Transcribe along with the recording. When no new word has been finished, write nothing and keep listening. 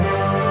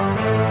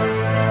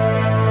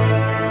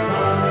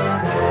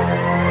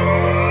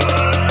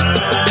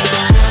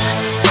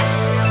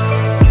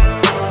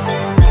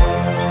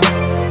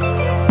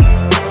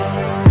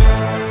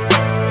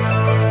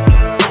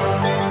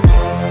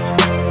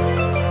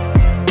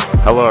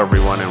Hello,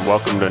 everyone, and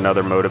welcome to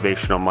another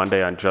Motivational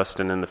Monday on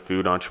Justin and the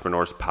Food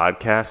Entrepreneurs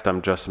Podcast.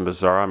 I'm Justin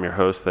Bizzarro. I'm your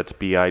host. That's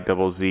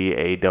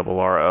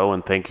Bizzarro,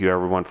 and thank you,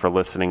 everyone, for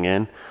listening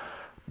in.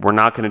 We're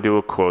not going to do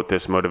a quote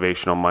this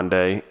Motivational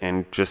Monday,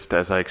 and just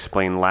as I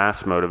explained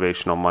last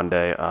Motivational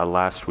Monday,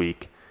 last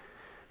week,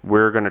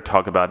 we're going to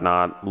talk about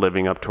not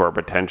living up to our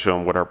potential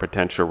and what our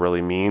potential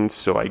really means.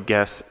 So I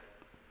guess,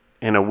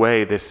 in a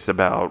way, this is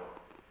about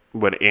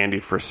what Andy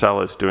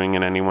Frisella is doing,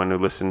 and anyone who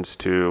listens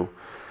to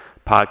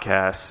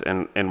podcasts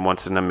and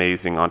wants an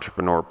amazing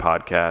entrepreneur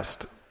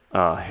podcast.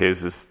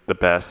 His is the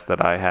best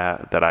that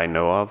I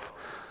know of.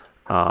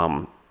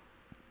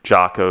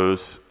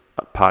 Jocko's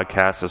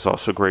podcast is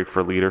also great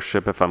for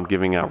leadership if I'm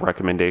giving out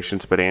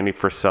recommendations, but Andy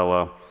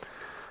Frisella,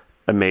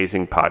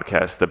 amazing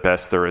podcast, the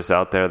best there is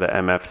out there, the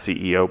MF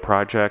CEO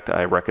Project.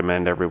 I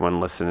recommend everyone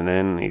listening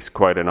in. He's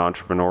quite an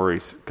entrepreneur.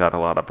 He's got a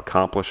lot of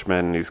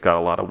accomplishment and he's got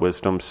a lot of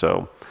wisdom,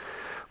 so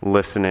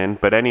listen in.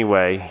 But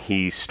anyway,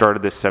 he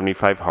started this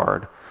 75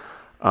 Hard.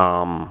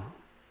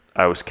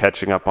 I was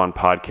catching up on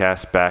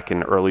podcasts back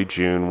in early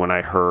June when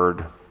I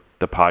heard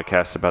the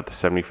podcast about the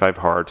 75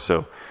 Hard. So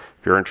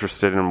if you're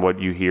interested in what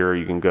you hear,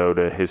 you can go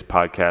to his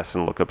podcast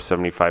and look up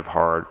 75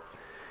 Hard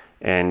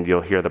and you'll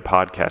hear the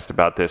podcast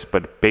about this.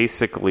 But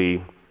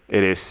basically,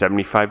 it is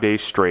 75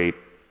 days straight,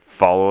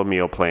 follow a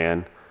meal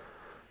plan,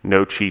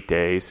 no cheat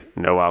days,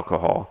 no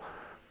alcohol,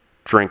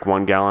 drink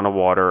 1 gallon of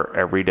water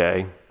every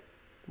day,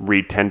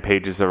 read 10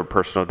 pages of a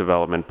personal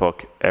development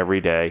book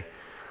every day,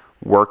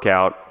 work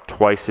out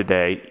twice a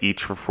day,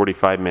 each for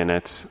 45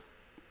 minutes,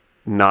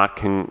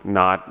 not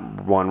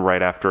one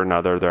right after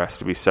another. There has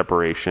to be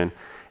separation,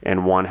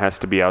 and one has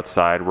to be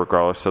outside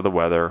regardless of the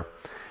weather,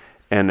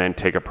 and then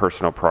take a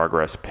personal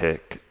progress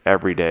pic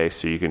every day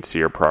so you can see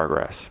your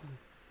progress.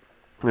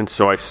 And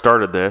so I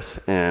started this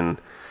and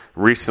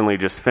recently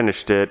just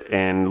finished it,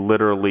 and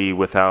literally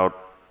without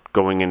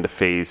going into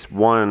phase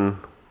 1,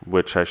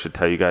 which I should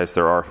tell you guys,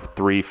 there are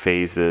 3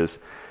 phases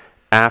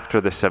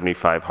after the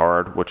 75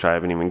 Hard, which I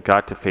haven't even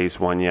got to phase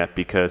 1 yet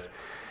because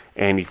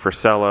Andy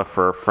Frisella,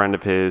 for a friend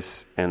of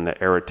his, and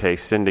the Arete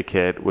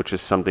Syndicate, which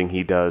is something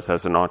he does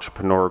as an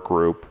entrepreneur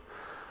group,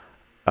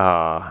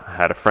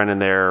 had a friend in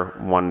there,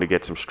 wanted to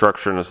get some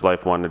structure in his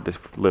life, wanted to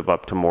live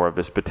up to more of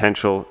his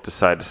potential,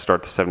 decided to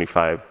start the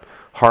 75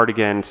 Hard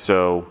again.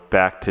 So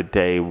back to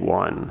day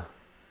 1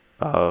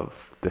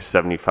 of the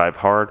 75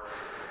 Hard.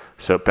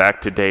 So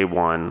back to day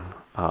 1.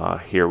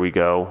 Here we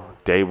go.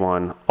 Day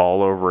 1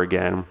 all over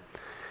again.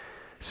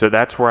 So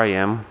that's where I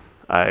am.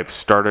 I've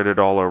started it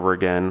all over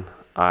again.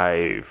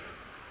 A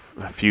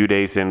few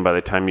days in, by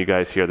the time you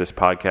guys hear this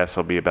podcast,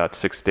 I'll be about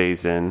 6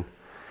 days in.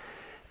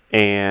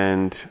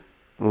 And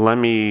let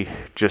me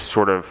just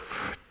sort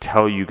of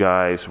tell you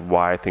guys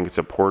why I think it's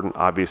important.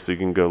 Obviously, you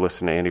can go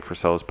listen to Andy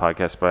Frisella's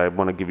podcast, but I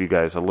want to give you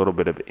guys a little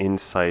bit of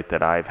insight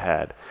that I've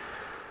had.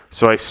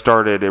 So I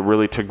started, it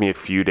really took me a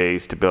few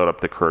days to build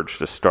up the courage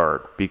to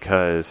start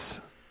because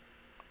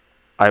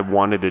I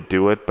wanted to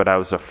do it, but I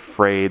was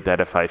afraid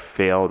that if I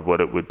failed, what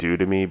it would do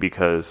to me,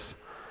 because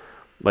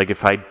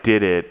if I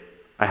did it,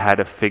 I had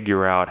to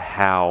figure out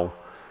how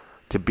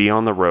to be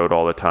on the road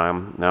all the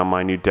time. Now,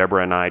 mind you,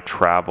 Deborah and I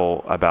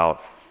travel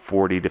about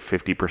 40 to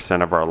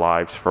 50% of our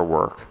lives for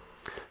work.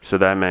 So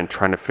that meant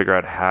trying to figure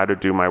out how to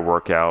do my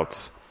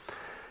workouts,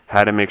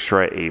 how to make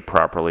sure I ate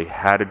properly,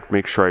 how to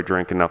make sure I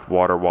drank enough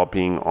water while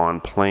being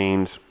on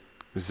planes,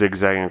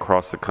 zigzagging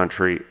across the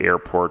country,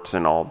 airports,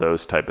 and all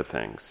those type of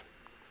things.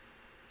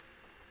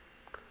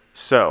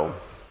 So,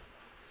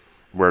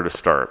 where to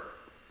start?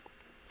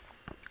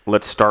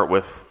 Let's start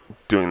with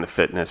doing the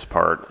fitness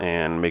part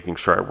and making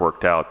sure I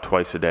worked out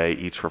twice a day,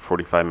 each for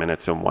 45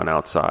 minutes and one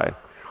outside.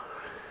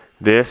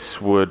 This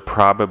would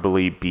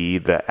probably be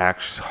the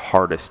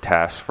hardest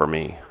task for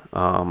me.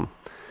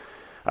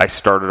 I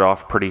started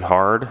off pretty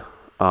hard,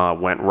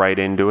 went right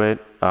into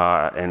it,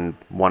 and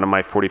one of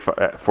my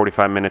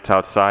 45 minutes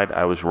outside,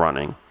 I was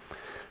running.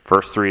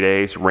 First 3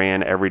 days,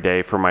 ran every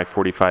day for my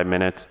 45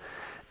 minutes.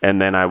 And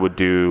then I would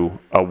do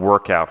a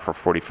workout for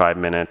 45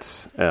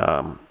 minutes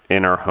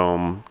in our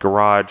home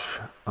garage.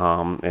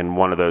 And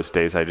one of those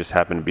days, I just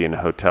happened to be in a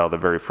hotel. The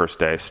very first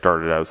day I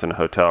started, I was in a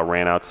hotel,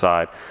 ran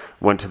outside,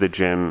 went to the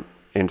gym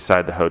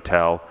inside the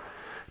hotel,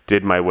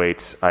 did my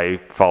weights. I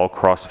follow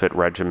CrossFit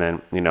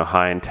regimen,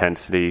 high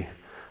intensity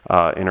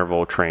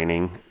interval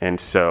training. And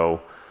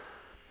so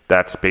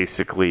that's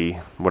basically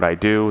what I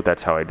do.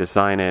 That's how I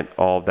design it.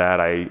 All of that,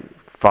 I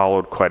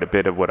followed quite a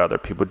bit of what other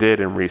people did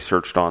and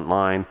researched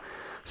online.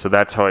 So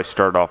that's how I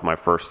started off my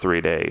first 3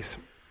 days.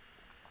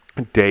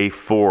 Day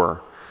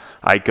 4,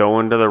 I go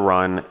into the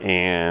run,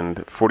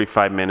 and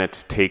 45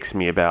 minutes takes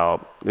me I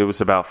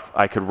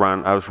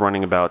was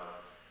running about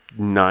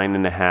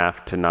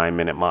 9.5 to 9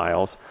 minute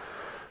miles.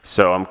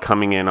 So I'm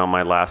coming in on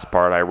my last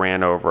part. I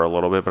ran over a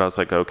little bit, but I was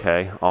like,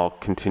 okay, I'll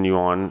continue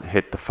on,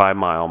 hit the 5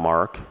 mile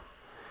mark.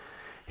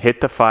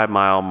 Hit the 5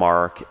 mile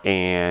mark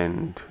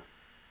and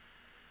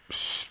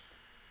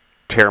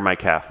tear my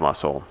calf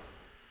muscle.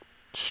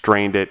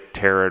 Strained it,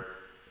 tear it,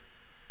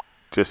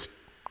 just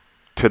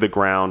to the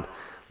ground,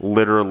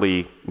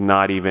 literally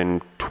not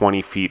even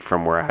 20 feet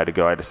from where I had to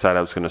go. I decided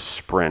I was going to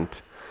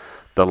sprint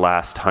the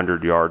last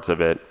 100 yards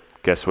of it.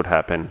 Guess what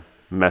happened?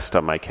 Messed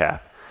up my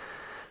calf.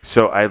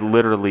 So I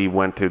literally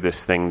went through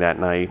this thing that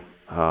night,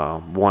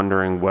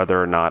 wondering whether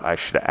or not I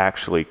should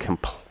actually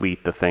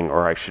complete the thing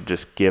or I should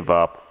just give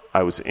up.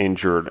 I was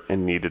injured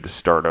and needed to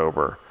start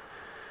over.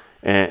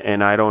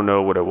 And I don't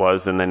know what it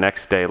was. And the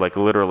next day, like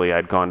literally,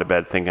 I'd gone to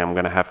bed thinking I'm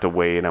going to have to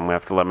wait. I'm going to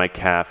have to let my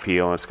calf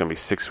heal. And it's going to be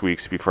 6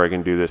 weeks before I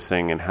can do this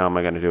thing. And how am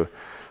I going to do it?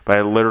 But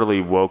I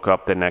literally woke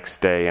up the next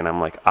day and I'm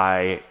like,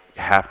 I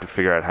have to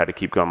figure out how to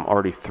keep going. I'm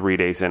already 3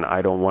 days in.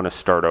 I don't want to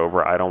start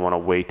over. I don't want to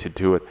wait to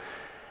do it.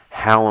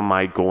 How am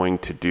I going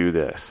to do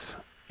this?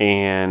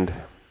 And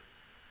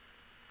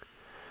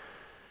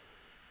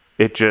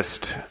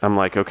I'm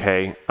like,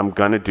 okay, I'm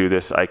going to do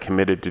this. I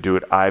committed to do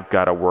it. I've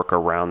got to work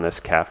around this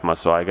calf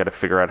muscle. I got to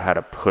figure out how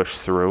to push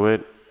through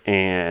it.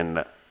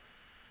 And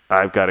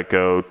I've got to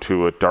go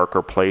to a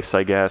darker place,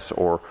 I guess,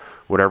 or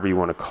whatever you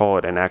want to call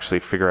it, and actually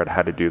figure out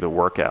how to do the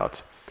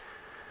workouts.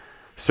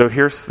 So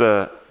here's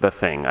the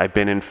thing. I've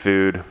been in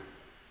food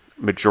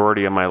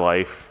majority of my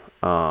life,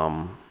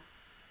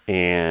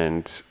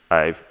 and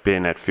I've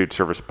been at Food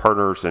Service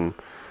Partners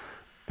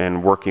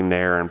and working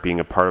there and being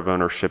a part of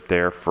ownership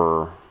there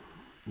for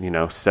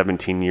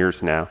 17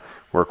 years now.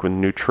 Work with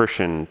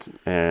nutrition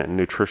and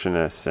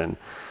nutritionists and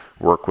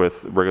work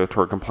with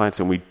regulatory compliance,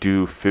 and we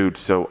do food.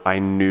 So I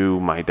knew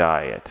my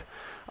diet.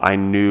 I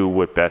knew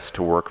what best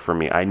to work for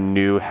me. I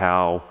knew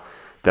how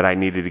that I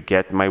needed to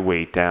get my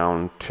weight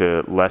down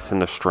to lessen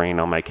the strain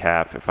on my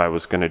calf if I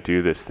was going to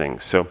do this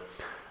thing. So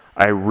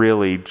I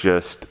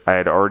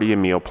had already a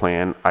meal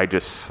plan. I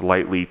just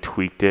slightly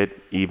tweaked it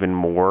even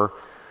more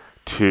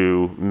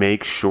to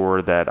make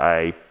sure that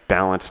I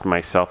balanced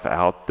myself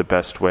out the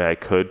best way I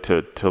could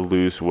to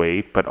lose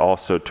weight, but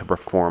also to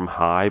perform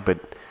high, but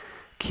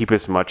keep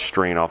as much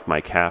strain off my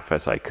calf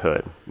as I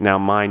could. Now,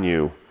 mind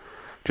you,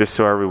 just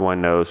so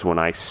everyone knows, when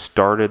I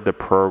started the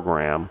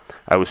program,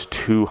 I was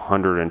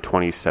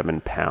 227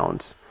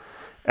 pounds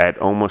at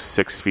almost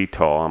 6 feet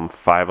tall. I'm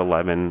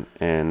 5'11"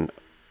 and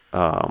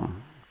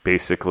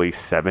basically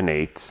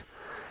 7/8.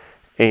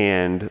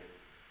 And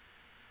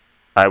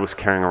I was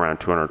carrying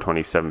around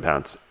 227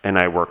 pounds. And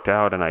I worked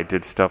out and I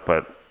did stuff,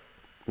 but,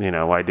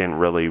 I didn't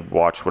really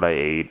watch what I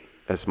ate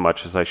as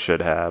much as I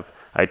should have.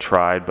 I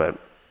tried, but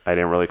I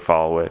didn't really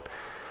follow it.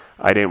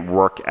 I didn't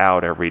work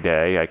out every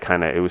day.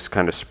 It was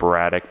kind of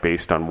sporadic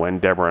based on when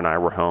Deborah and I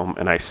were home,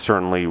 and I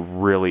certainly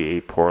really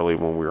ate poorly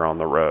when we were on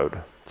the road.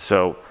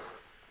 So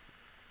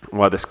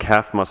while this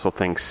calf muscle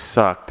thing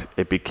sucked,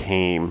 it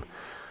became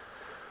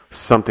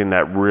something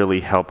that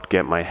really helped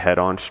get my head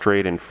on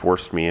straight and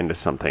forced me into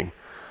something.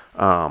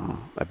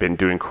 I've been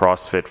doing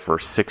CrossFit for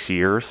 6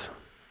 years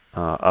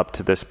up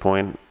to this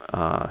point.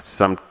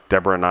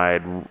 Deborah and I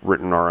had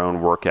written our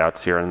own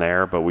workouts here and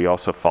there, but we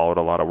also followed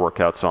a lot of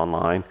workouts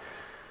online.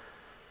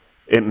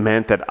 It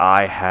meant that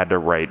I had to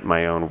write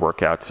my own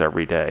workouts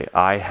every day.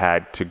 I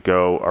had to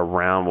go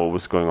around what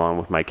was going on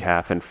with my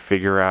calf and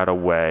figure out a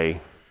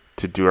way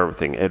to do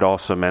everything. It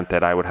also meant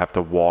that I would have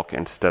to walk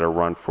instead of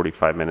run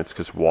 45 minutes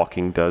because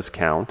walking does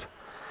count.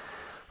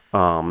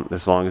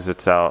 As long as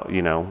it's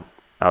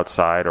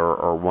outside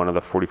or one of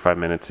the 45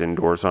 minutes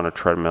indoors on a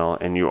treadmill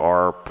and you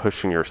are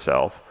pushing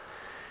yourself.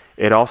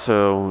 It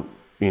also,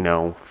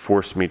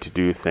 forced me to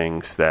do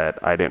things that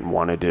I didn't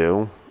want to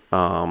do.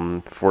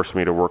 Forced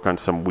me to work on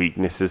some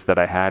weaknesses that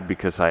I had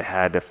because I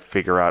had to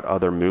figure out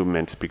other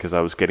movements because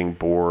I was getting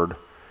bored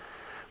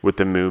with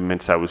the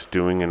movements I was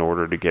doing in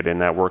order to get in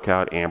that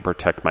workout and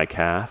protect my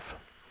calf.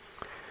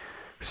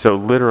 So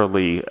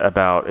literally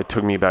it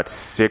took me about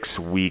 6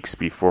 weeks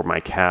before my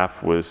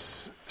calf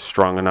was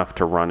strong enough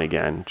to run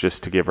again,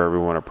 just to give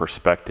everyone a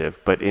perspective.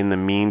 But in the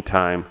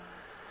meantime,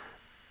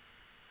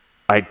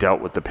 I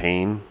dealt with the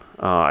pain.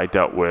 I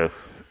dealt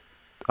with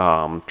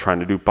trying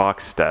to do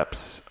box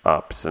steps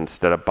ups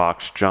instead of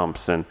box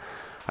jumps, and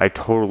I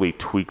totally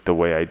tweaked the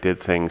way I did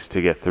things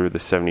to get through the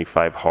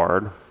 75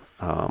 hard.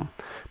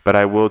 But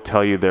I will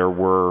tell you there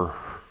were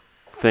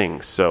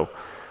things. So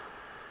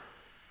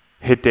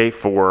hit day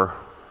 4,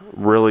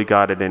 really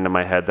got it into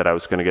my head that I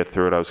was going to get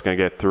through it. I was going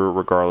to get through it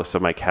regardless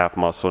of my calf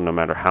muscle, no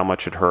matter how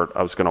much it hurt.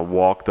 I was going to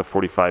walk the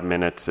 45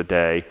 minutes a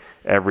day,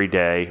 every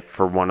day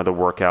for one of the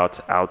workouts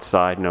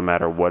outside, no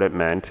matter what it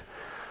meant.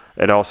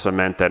 It also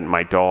meant that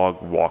my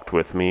dog walked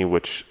with me,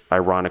 which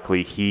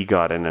ironically, he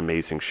got in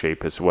amazing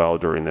shape as well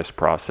during this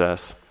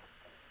process.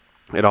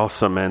 It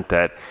also meant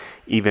that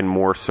even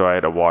more so, I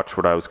had to watch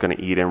what I was going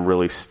to eat and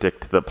really stick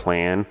to the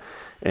plan,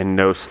 and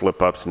no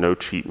slip-ups, no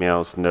cheat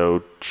meals,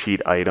 no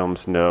cheat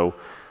items, no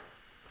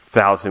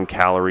 1,000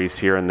 calories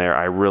here and there.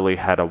 I really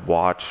had to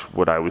watch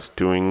what I was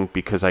doing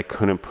because I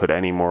couldn't put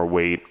any more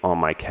weight on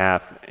my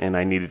calf, and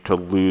I needed to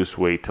lose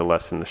weight to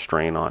lessen the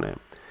strain on it.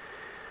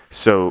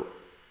 So,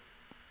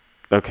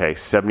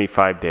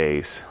 75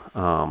 days.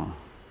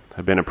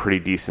 I've been a pretty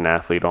decent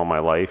athlete all my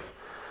life.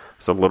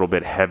 It's a little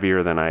bit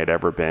heavier than I had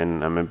ever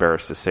been. I'm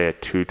embarrassed to say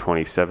at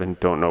 227.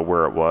 Don't know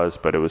where it was,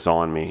 but it was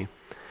on me.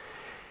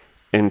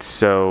 And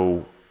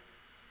so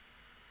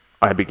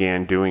I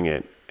began doing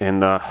it. in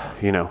the,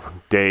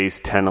 days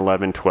 10,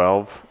 11,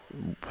 12,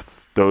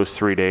 those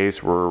 3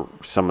 days were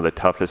some of the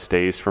toughest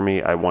days for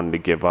me. I wanted to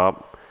give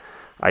up.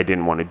 I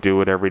didn't want to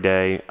do it every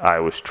day. I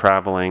was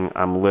traveling.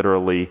 I'm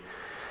literally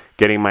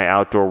getting my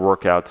outdoor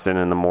workouts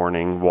in the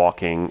morning,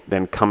 walking,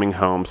 then coming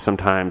home,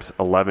 sometimes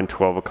 11,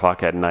 12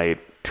 o'clock at night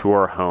to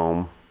our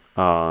home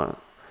on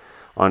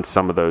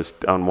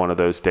one of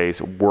those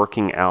days,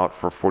 working out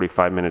for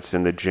 45 minutes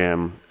in the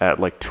gym at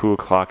like 2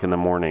 o'clock in the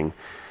morning.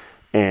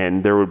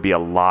 And there would be a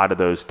lot of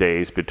those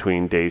days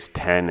between days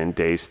 10 and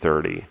days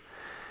 30.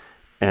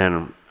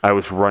 And I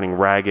was running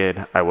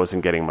ragged. I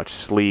wasn't getting much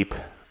sleep.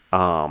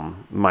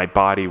 My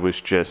body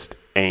was just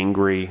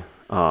angry.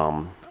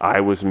 I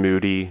was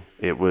moody.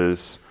 I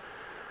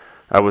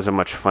wasn't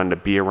much fun to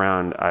be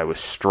around. I was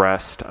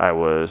stressed. I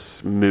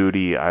was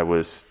moody. I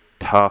was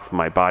tough.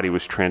 My body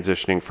was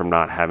transitioning from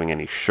not having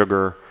any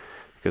sugar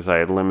because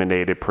I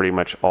eliminated pretty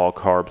much all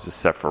carbs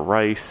except for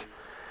rice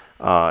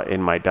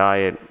in my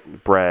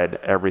diet, bread,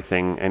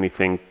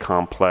 anything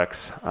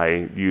complex.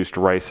 I used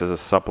rice as a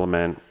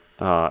supplement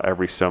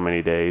every so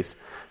many days.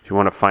 If you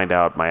want to find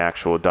out my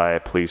actual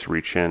diet, please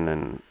reach in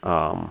and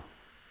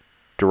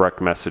direct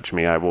message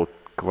me. I will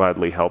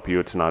gladly help you.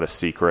 It's not a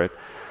secret.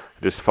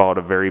 I just followed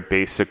a very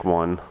basic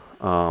one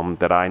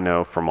that I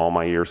know from all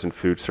my years in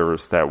food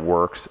service that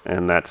works,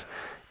 and that's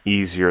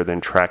easier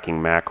than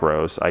tracking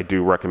macros. I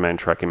do recommend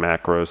tracking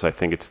macros. I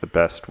think it's the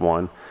best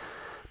one.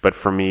 But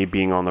for me,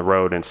 being on the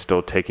road and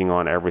still taking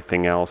on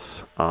everything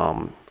else,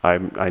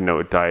 I know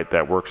a diet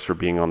that works for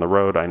being on the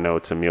road. I know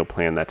it's a meal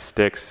plan that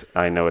sticks.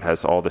 I know it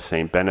has all the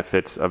same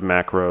benefits of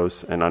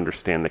macros and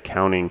understand the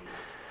counting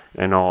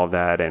and all of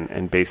that,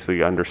 and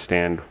basically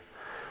understand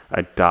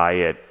a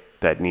diet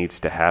that needs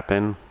to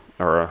happen,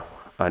 or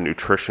a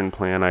nutrition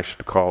plan, I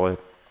should call it.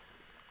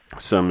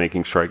 So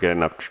making sure I get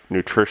enough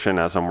nutrition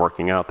as I'm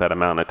working out that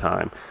amount of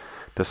time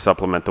to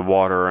supplement the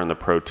water and the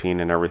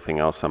protein and everything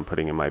else I'm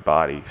putting in my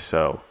body.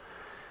 So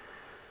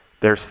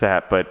there's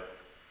that. But,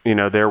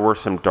 there were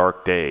some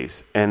dark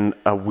days. And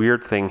a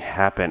weird thing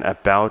happened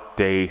about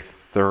day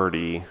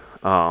 30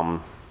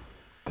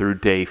 through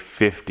day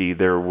 50.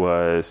 There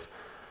was,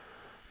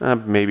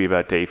 maybe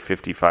about day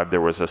 55,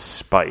 there was a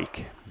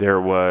spike.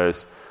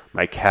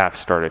 My calf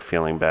started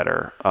feeling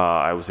better.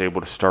 I was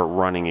able to start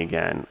running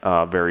again,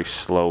 very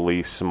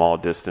slowly, small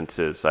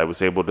distances. I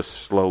was able to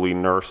slowly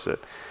nurse it.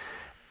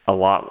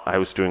 I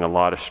was doing a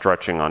lot of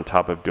stretching on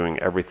top of doing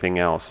everything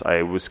else.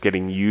 I was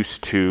getting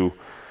used to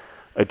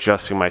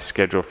adjusting my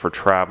schedule for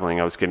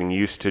traveling. I was getting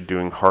used to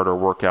doing harder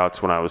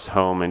workouts when I was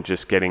home and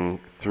just getting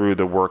through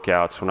the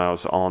workouts when I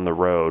was on the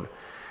road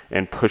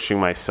and pushing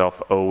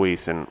myself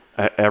always. And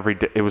every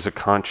day, it was a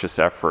conscious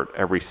effort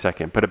every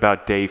second. But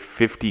about day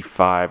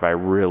 55, I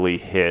really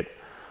hit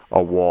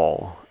a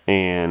wall.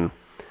 And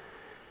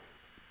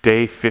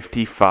day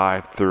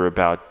 55 through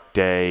about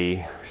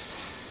day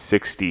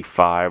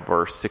 65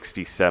 or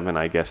 67,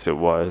 I guess it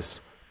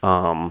was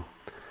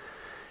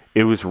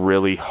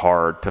really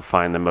hard to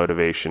find the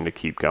motivation to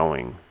keep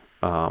going.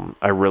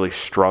 I really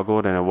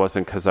struggled, and it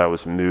wasn't because I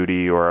was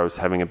moody or I was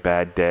having a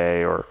bad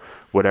day or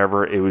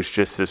whatever. It was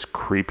just this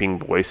creeping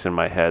voice in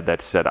my head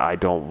that said, I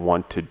don't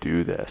want to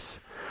do this.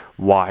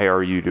 Why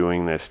are you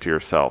doing this to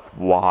yourself?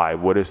 Why?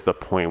 What is the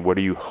point? What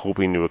are you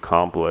hoping to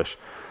accomplish?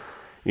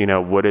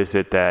 What is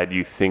it that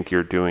you think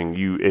you're doing?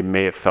 It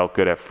may have felt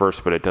good at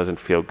first, but it doesn't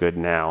feel good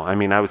now.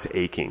 I was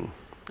aching.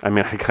 I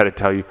got to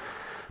tell you,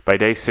 by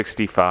day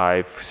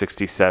 65,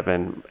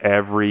 67,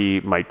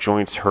 my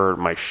joints hurt,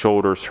 my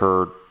shoulders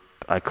hurt.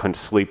 I couldn't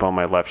sleep on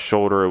my left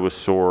shoulder. It was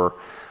sore.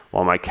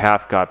 While my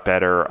calf got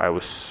better, I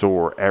was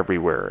sore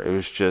everywhere. It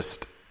was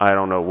just, I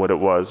don't know what it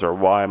was or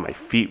why. My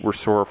feet were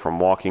sore from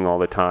walking all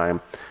the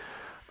time.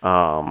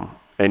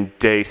 And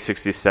day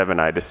 67,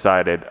 I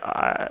decided,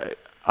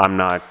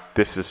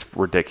 this is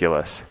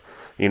ridiculous.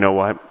 You know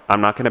what?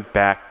 I'm not going to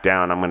back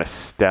down. I'm going to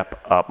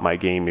step up my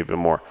game even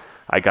more.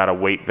 I got a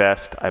weight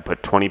vest. I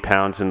put 20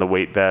 pounds in the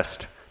weight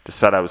vest.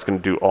 Decided I was going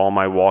to do all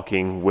my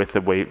walking with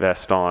the weight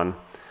vest on.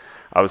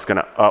 I was going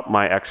to up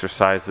my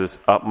exercises,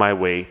 up my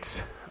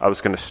weights. I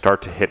was going to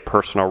start to hit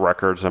personal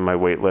records on my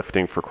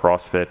weightlifting for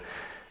CrossFit.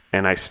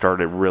 And I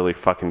started really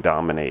fucking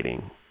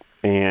dominating.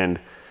 And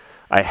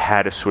I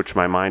had to switch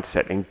my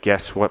mindset. And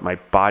guess what? My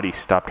body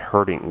stopped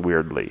hurting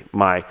weirdly.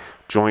 My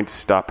joints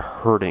stopped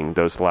hurting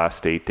those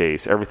last 8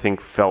 days. Everything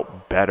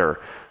felt better.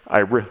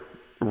 I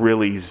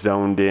really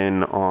zoned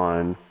in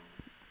on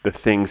the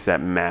things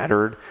that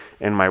mattered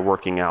in my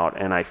working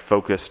out. And I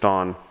focused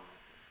on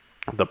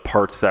the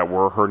parts that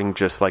were hurting,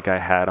 just like I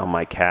had on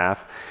my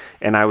calf.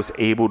 And I was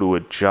able to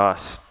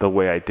adjust the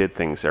way I did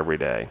things every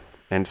day.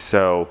 And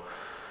so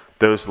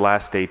those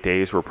last 8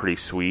 days were pretty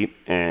sweet.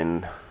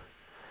 And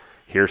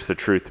here's the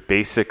truth.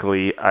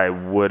 Basically, I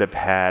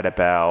had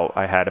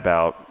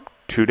about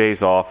 2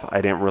 days off.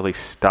 I didn't really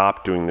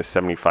stop doing the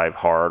 75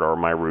 hard or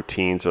my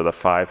routines or the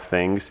 5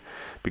 things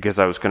because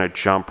I was going to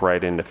jump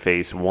right into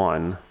phase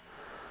 1.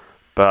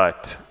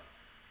 But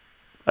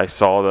I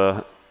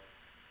saw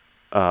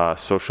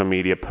social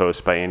media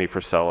post by Andy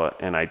Frisella,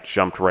 and I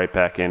jumped right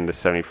back into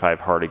 75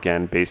 Hard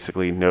again,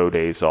 basically no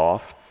days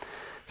off.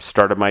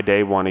 Started my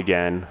day one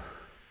again,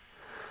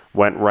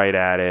 went right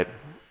at it.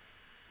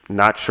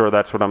 Not sure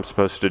that's what I'm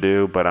supposed to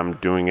do, but I'm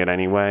doing it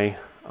anyway.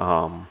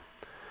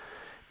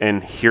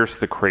 And here's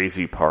the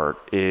crazy part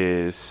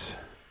is,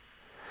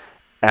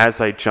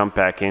 as I jump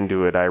back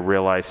into it, I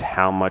realize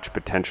how much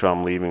potential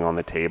I'm leaving on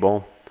the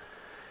table.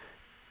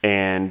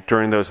 And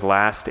during those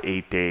last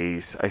 8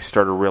 days, I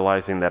started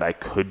realizing that I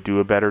could do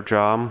a better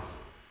job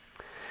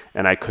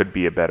and I could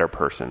be a better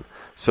person.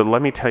 So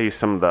let me tell you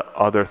some of the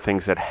other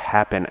things that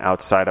happen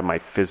outside of my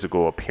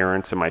physical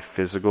appearance and my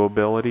physical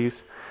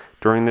abilities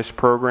during this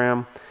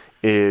program.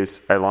 Is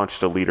I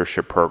launched a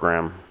leadership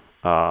program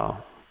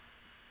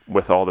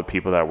with all the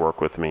people that work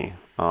with me.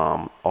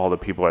 All the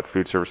people at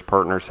Food Service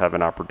Partners have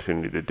an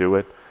opportunity to do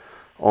it.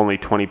 Only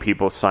 20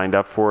 people signed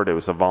up for it. It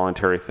was a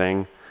voluntary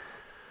thing.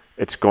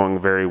 It's going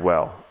very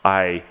well.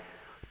 I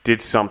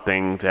did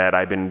something that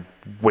I've been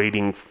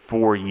waiting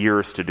 4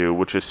 years to do,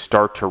 which is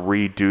start to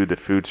redo the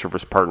Food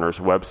Service Partners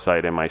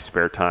website in my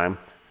spare time.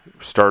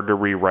 Started to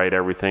rewrite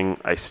everything.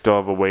 I still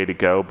have a way to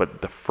go,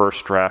 but the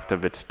first draft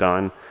of it's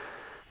done.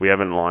 We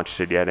haven't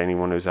launched it yet.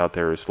 Anyone who's out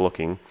there is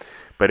looking.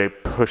 But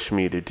it pushed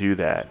me to do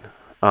that.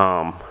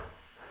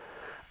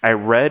 I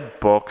read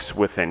books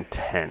with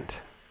intent.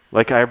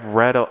 Like I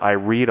read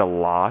a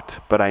lot,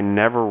 but I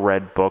never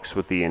read books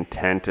with the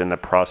intent and the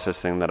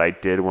processing that I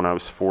did when I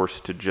was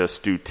forced to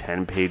just do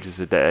 10 pages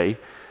a day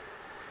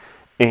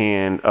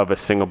and of a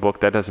single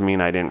book. That doesn't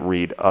mean I didn't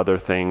read other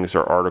things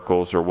or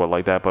articles or what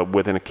like that, but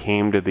when it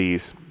came to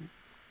these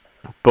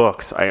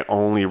books, I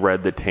only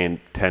read the 10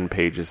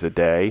 pages a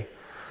day.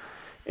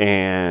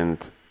 And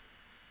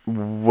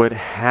what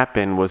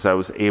happened was I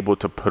was able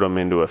to put them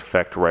into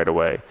effect right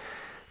away.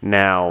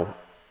 Now,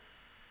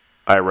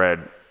 I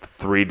read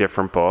 4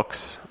 different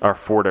books.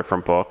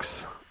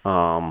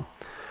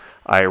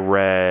 I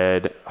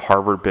read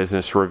Harvard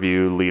Business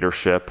Review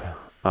Leadership,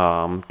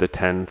 the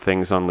 10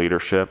 things on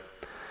leadership.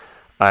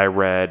 I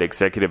read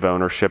Executive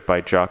Ownership by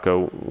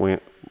Jocko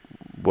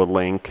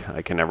Willink,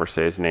 I can never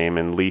say his name,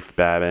 and Leif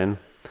Babin.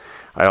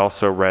 I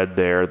also read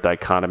their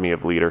Dichotomy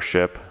of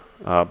Leadership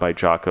by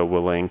Jocko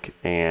Willink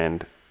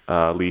and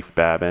Leif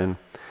Babin.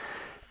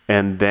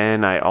 And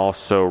then I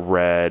also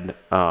read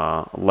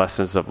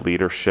Lessons of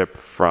Leadership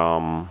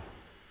from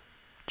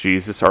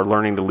Jesus, or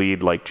Learning to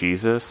Lead Like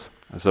Jesus,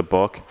 as a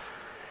book.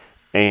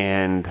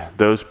 And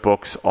those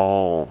books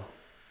all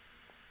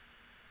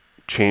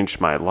changed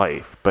my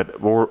life. But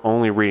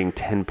only reading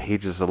 10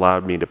 pages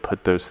allowed me to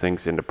put those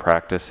things into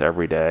practice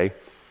every day.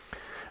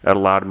 It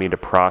allowed me to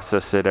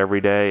process it every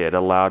day. It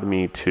allowed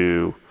me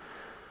to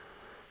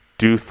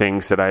do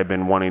things that I've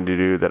been wanting to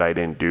do that I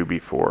didn't do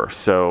before.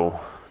 So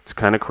it's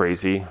kind of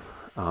crazy.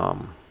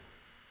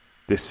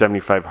 This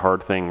 75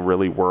 Hard thing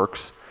really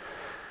works.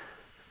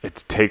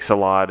 It takes a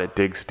lot. It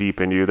digs deep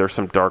in you. There's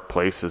some dark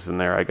places in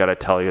there. I got to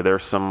tell you,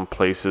 there's some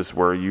places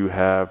where you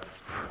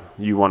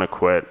want to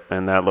quit,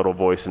 and that little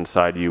voice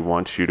inside you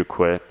wants you to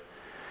quit.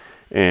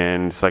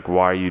 And it's like,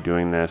 why are you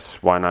doing this?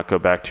 Why not go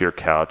back to your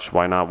couch?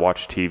 Why not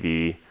watch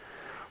TV?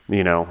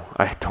 You know,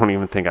 I don't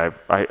even think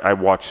I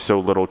watch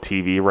so little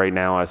TV right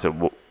now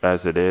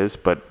as it is.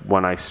 But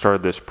when I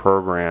started this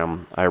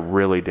program, I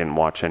really didn't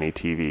watch any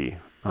TV,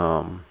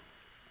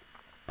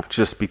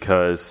 just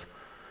because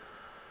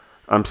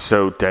I'm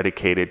so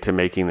dedicated to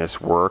making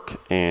this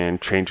work and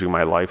changing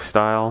my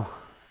lifestyle.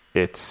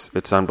 It's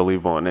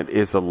unbelievable, and it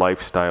is a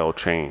lifestyle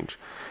change,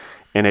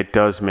 and it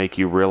does make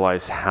you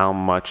realize how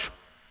much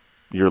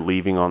you're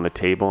leaving on the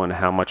table and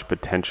how much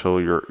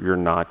potential you're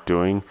not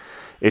doing.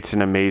 It's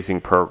an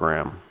amazing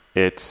program.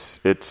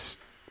 It's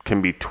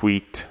can be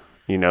tweaked,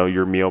 you know,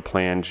 your meal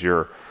plans,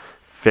 your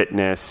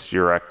fitness,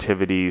 your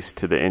activities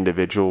to the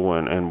individual,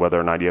 and whether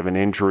or not you have an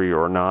injury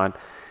or not.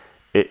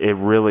 It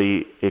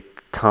really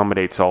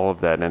accommodates all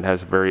of that, and it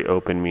has very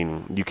open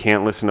meaning. You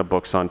can't listen to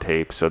books on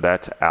tape, so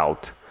that's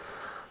out.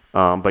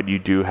 But you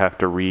do have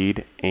to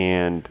read,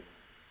 and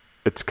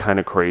it's kind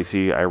of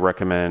crazy. I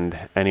recommend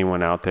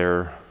anyone out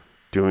there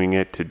doing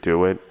it to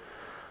do it.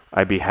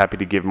 I'd be happy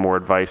to give more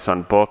advice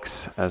on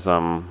books as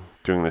I'm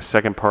doing the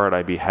second part.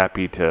 I'd be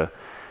happy to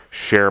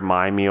share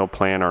my meal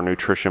plan or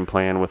nutrition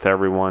plan with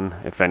everyone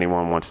if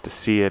anyone wants to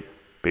see it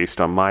based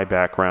on my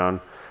background.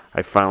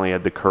 I finally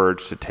had the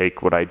courage to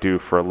take what I do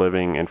for a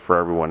living and for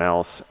everyone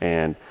else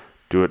and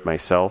do it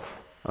myself.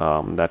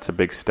 That's a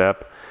big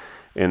step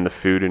in the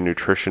food and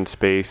nutrition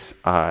space.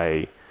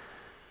 Like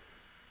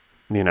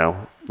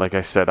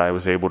I said, I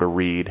was able to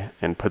read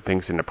and put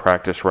things into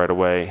practice right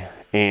away.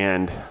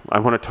 And I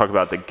want to talk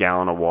about the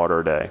gallon of water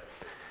a day.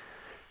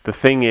 The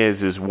thing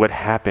is what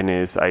happened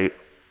is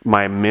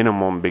my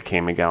minimum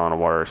became a gallon of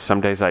water.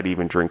 Some days I'd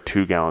even drink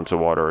 2 gallons of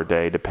water a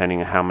day, depending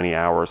on how many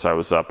hours I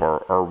was up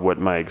or what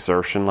my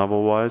exertion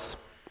level was.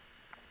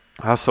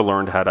 I also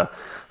learned how to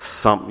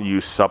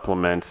use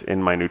supplements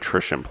in my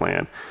nutrition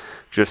plan,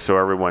 just so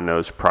everyone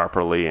knows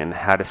properly, and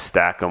how to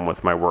stack them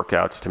with my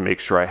workouts to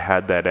make sure I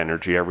had that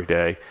energy every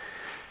day.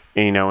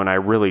 And I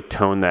really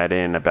toned that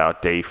in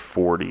about day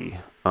 40.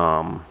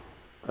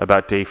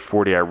 About day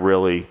 40, I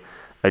really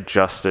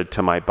adjusted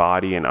to my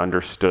body and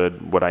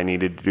understood what I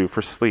needed to do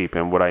for sleep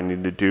and what I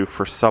needed to do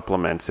for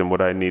supplements and what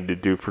I needed to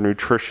do for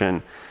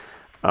nutrition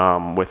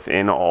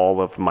within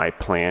all of my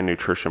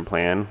nutrition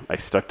plan. I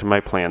stuck to my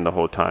plan the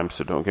whole time,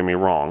 so don't get me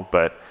wrong,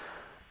 but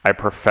I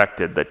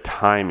perfected the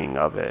timing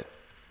of it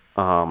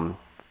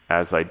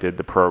as I did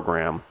the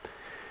program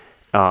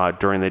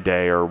during the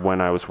day or when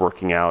I was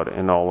working out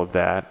and all of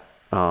that.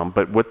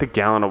 But what the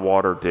gallon of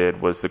water did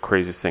was the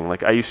craziest thing.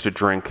 Like I used to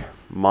drink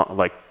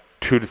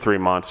 2 to 3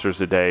 Monsters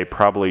a day,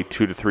 probably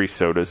 2 to 3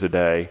 sodas a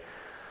day,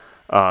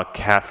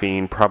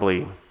 caffeine,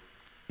 probably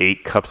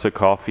 8 cups of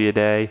coffee a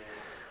day,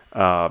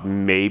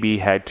 maybe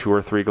had 2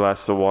 or 3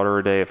 glasses of water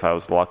a day if I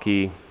was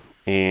lucky,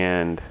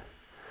 and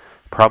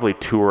probably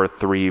 2 or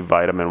 3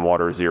 vitamin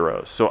water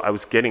zeros. So I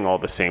was getting all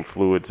the same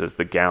fluids as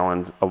the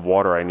gallons of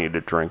water I needed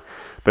to drink.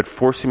 But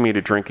forcing me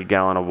to drink a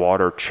gallon of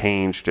water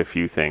changed a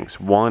few things.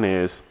 One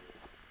is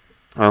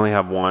I only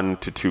have 1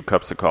 to 2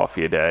 cups of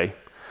coffee a day.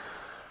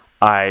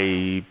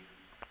 I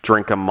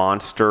drink a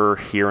Monster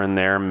here and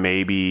there,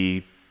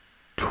 maybe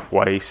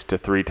twice to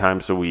 3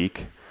 times a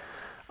week.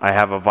 I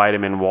have a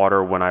vitamin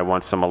water when I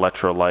want some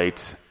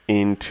electrolytes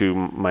into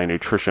my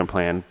nutrition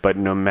plan, but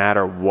no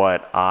matter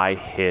what, I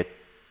hit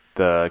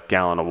the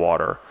gallon of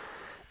water.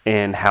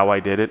 And how I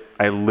did it,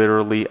 I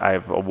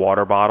have a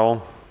water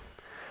bottle.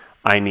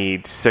 I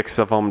need 6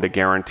 of them to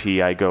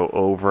guarantee I go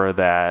over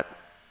that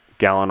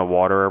gallon of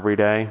water every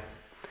day.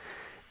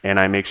 And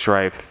I make sure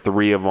I have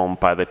 3 of them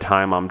by the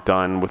time I'm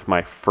done with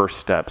my first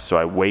steps. So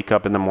I wake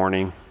up in the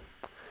morning,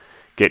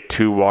 get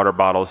 2 water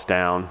bottles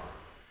down,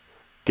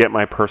 get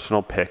my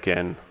personal pick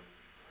in,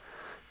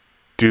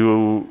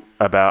 do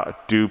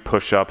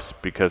push-ups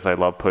because I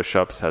love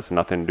push-ups. Has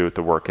nothing to do with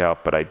the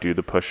workout, but I do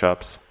the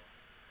push-ups,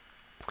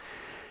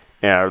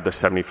 or the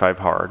 75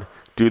 hard.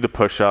 Do the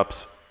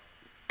push-ups,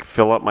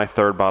 fill up my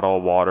 3rd bottle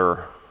of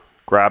water,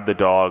 grab the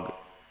dog,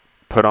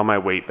 put on my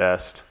weight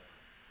vest.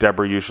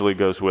 Deborah usually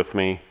goes with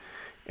me,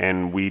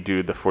 and we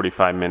do the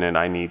 45-minute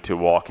I need to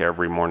walk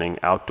every morning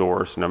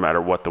outdoors, no matter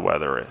what the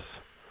weather is.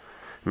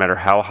 No matter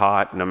how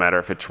hot, no matter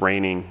if it's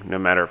raining, no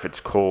matter if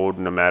it's cold,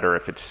 no matter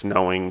if it's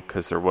snowing,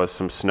 because there was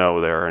some snow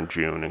there in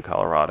June in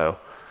Colorado.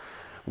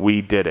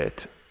 We did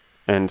it.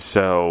 And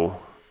so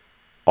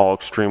all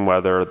extreme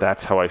weather,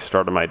 that's how I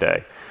started my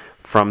day.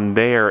 From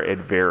there, it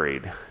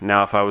varied.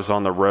 Now, if I was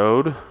on the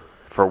road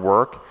for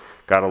work,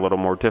 got a little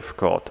more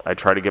difficult. I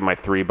try to get my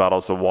 3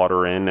 bottles of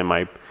water in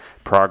my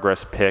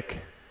progress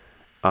pick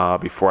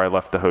before I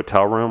left the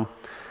hotel room.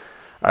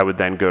 I would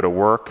then go to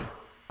work.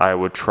 I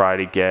would try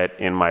to get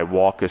in my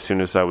walk as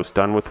soon as I was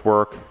done with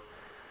work,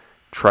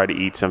 try to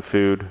eat some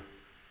food,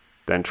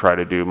 then try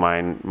to do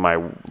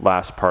my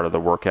last part of the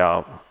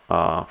workout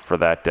for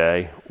that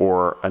day,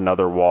 or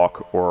another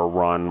walk or a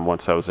run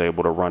once I was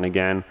able to run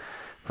again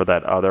for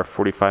that other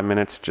 45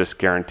 minutes, just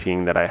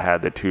guaranteeing that I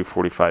had the 2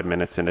 45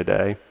 minutes in a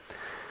day.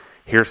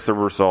 Here's the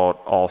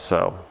result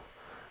also.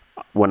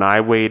 When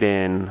I weighed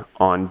in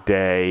on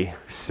day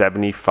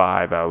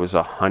 75, I was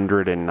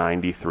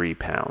 193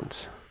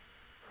 pounds.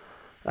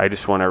 I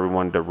just want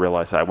everyone to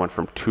realize I went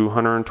from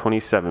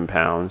 227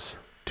 pounds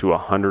to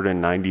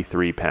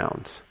 193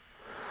 pounds.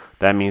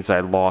 That means I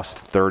lost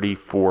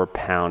 34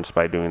 pounds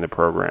by doing the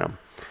program.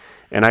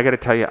 And I got to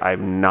tell you, I've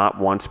not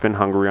once been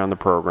hungry on the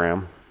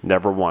program.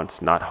 Never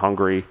once. Not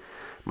hungry.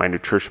 My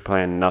nutrition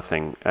plan,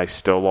 nothing. I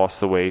still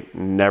lost the weight.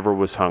 Never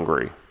was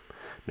hungry.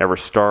 Never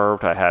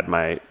starved. I had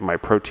my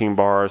protein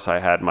bars. I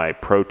had my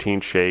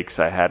protein shakes.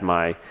 I had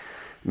my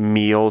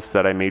meals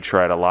that I made sure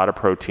I had a lot of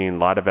protein, a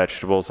lot of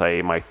vegetables. I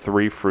ate my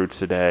 3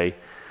 fruits a day.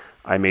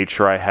 I made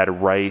sure I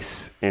had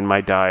rice in my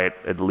diet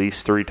at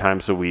least 3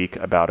 times a week,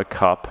 about a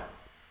cup,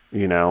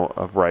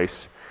 of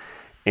rice.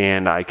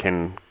 And I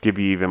can give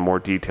you even more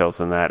details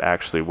than that.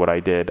 Actually, what I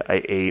did,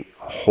 I ate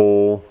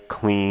whole,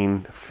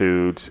 clean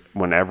foods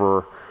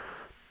whenever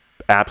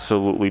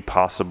absolutely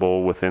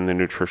possible within the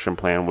nutrition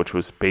plan, which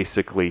was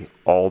basically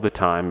all the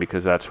time,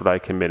 because that's what I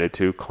committed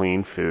to,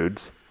 clean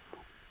foods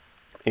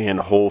and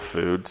whole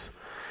foods,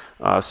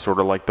 sort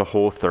of like the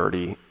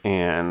Whole30.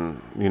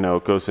 And,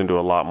 it goes into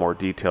a lot more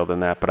detail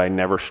than that, but I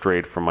never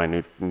strayed from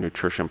my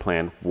nutrition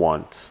plan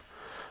once.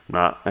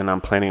 And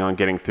I'm planning on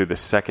getting through the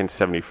second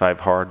 75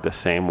 hard the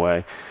same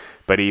way,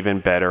 but even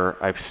better,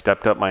 I've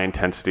stepped up my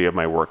intensity of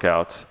my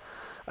workouts.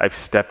 I've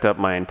stepped up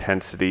my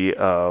intensity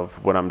of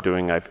what I'm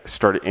doing. I've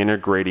started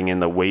integrating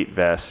in the weight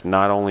vest,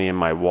 not only in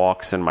my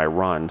walks and my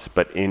runs,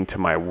 but into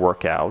my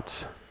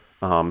workouts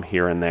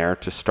here and there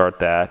to start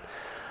that.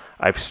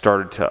 I've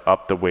started to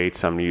up the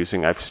weights I'm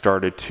using. I've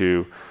started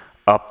to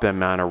up the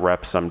amount of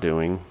reps I'm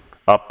doing,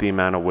 up the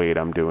amount of weight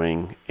I'm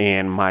doing,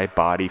 and my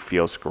body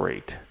feels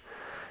great.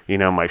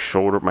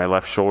 My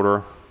left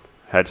shoulder,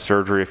 had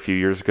surgery a few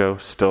years ago,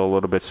 still a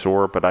little bit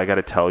sore, but I got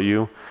to tell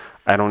you,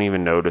 I don't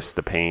even notice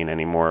the pain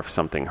anymore if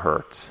something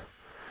hurts.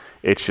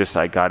 It's just,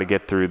 I got to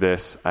get through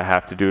this. I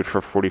have to do it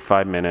for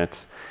 45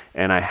 minutes,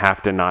 and I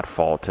have to not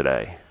fall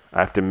today. I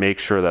have to make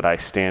sure that I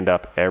stand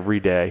up every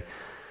day.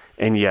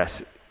 And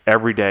yes,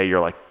 every day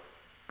you're like,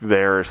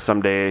 there are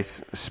some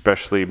days,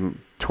 especially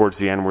towards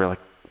the end, where you're like,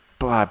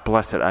 God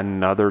bless it,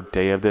 another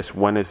day of this.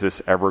 When is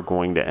this ever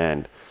going to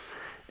end?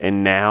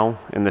 And now,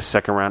 in the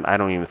second round, I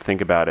don't even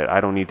think about it.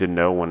 I don't need to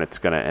know when it's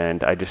going to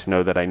end. I just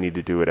know that I need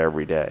to do it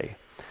every day.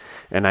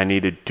 And I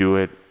need to do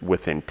it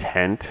with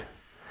intent.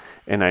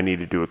 And I need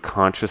to do it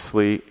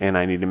consciously. And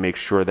I need to make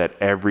sure that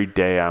every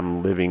day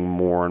I'm living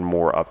more and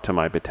more up to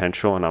my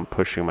potential and I'm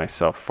pushing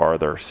myself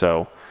farther.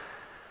 So,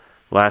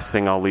 last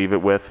thing I'll leave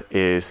it with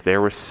is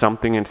there was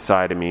something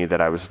inside of me that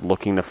I was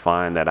looking to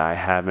find that I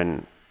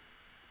haven't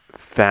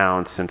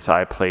found since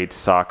I played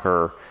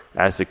soccer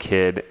as a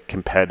kid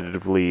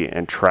competitively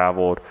and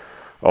traveled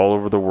all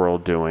over the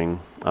world doing.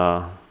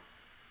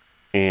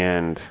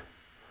 And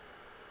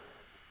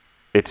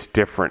it's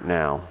different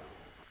now.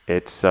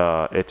 It's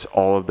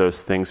all of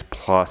those things,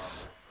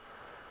 plus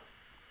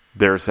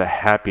there's a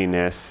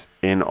happiness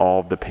in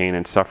all of the pain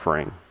and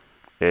suffering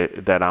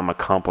that I'm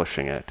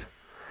accomplishing it.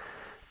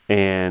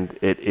 And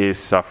it is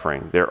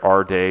suffering. There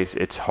are days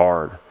it's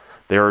hard.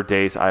 There are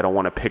days I don't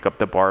want to pick up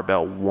the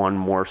barbell one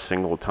more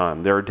single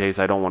time. There are days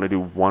I don't want to do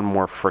one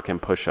more frickin'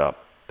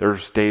 push-up.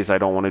 There's days I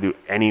don't want to do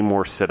any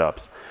more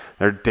sit-ups.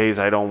 There are days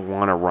I don't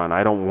want to run.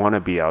 I don't want to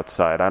be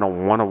outside. I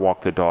don't want to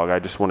walk the dog. I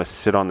just want to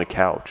sit on the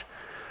couch.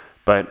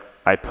 But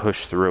I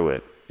push through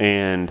it.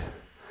 And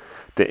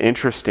the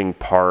interesting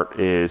part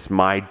is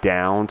my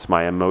downs,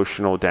 my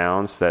emotional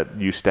downs that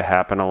used to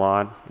happen a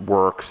lot,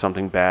 work,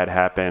 something bad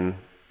happened,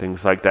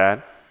 things like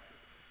that.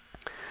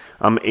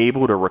 I'm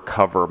able to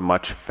recover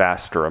much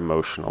faster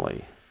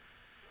emotionally.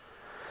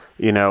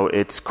 You know,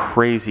 it's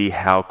crazy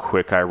how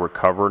quick I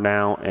recover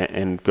now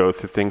and go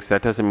through things.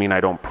 That doesn't mean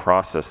I don't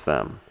process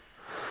them.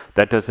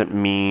 That doesn't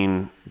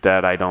mean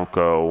that I don't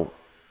go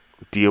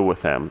deal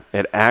with them.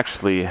 It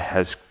actually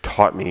has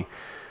taught me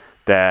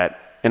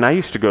that, and I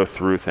used to go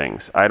through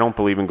things. I don't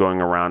believe in going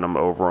around them,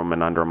 over them,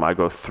 and under them. I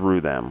go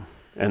through them.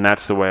 And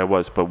that's the way I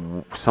was. But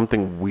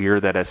something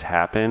weird that has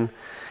happened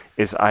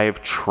is I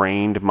have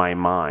trained my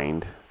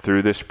mind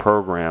through this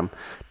program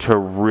to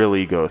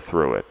really go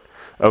through it.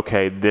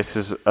 Okay, this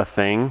is a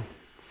thing.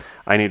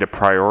 I need to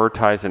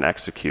prioritize and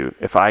execute.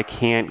 If I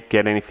can't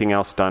get anything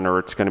else done or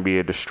it's going to be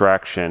a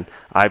distraction,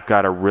 I've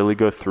got to really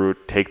go through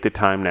it, take the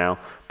time now,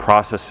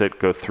 process it,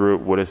 go through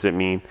it. What does it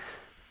mean?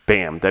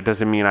 Bam. That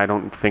doesn't mean I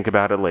don't think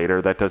about it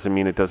later. That doesn't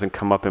mean it doesn't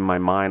come up in my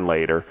mind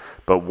later.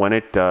 But when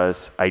it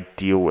does, I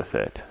deal with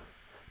it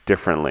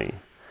differently.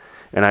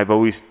 And I've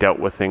always dealt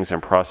with things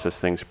and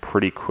processed things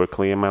pretty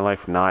quickly in my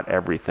life. Not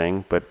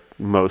everything, but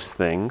most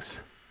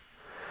things.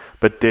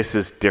 But this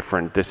is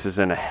different. This is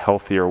in a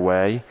healthier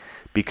way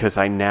because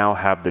I now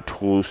have the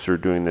tools through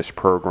doing this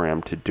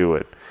program to do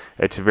it.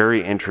 It's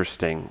very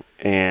interesting.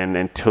 And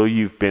until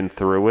you've been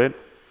through it,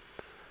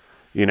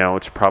 you know,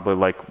 it's probably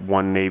like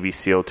one Navy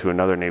SEAL to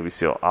another Navy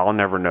SEAL. I'll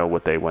never know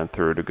what they went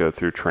through to go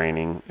through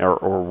training or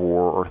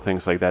war or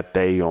things like that.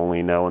 They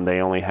only know, and they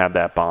only have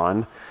that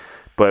bond.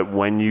 But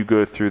when you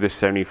go through the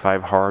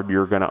 75 hard,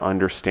 you're going to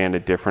understand a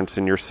difference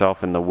in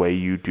yourself and the way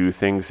you do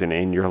things and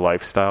in your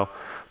lifestyle.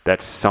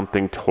 That's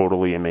something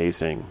totally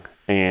amazing.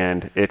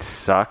 And it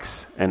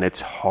sucks and it's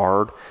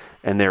hard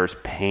and there's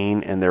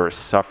pain and there is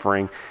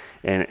suffering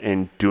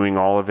and doing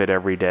all of it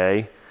every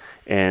day.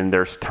 And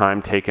there's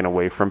time taken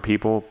away from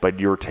people, but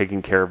you're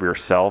taking care of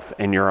yourself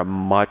and you're a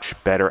much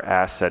better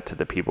asset to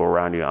the people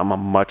around you. I'm a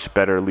much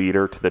better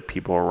leader to the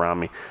people around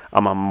me.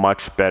 I'm a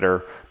much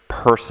better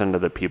person to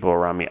the people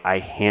around me. I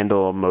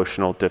handle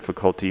emotional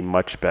difficulty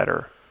much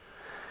better.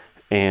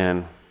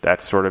 And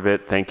that's sort of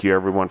it. Thank you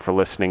everyone for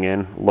listening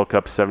in. Look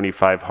up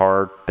 75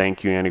 Hard.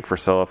 Thank you, Andy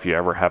Frisella, if you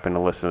ever happen to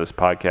listen to this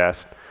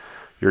podcast.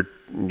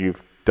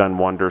 You've done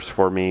wonders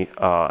for me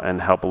and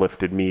helped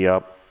lifted me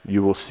up.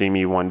 You will see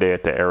me one day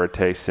at the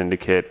Arete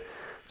Syndicate.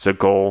 It's a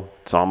goal.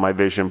 It's on my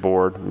vision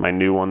board, my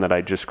new one that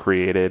I just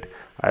created.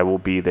 I will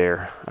be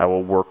there. I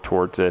will work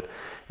towards it.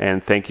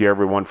 And thank you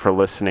everyone for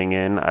listening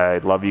in. I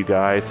love you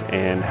guys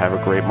and have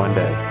a great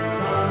Monday.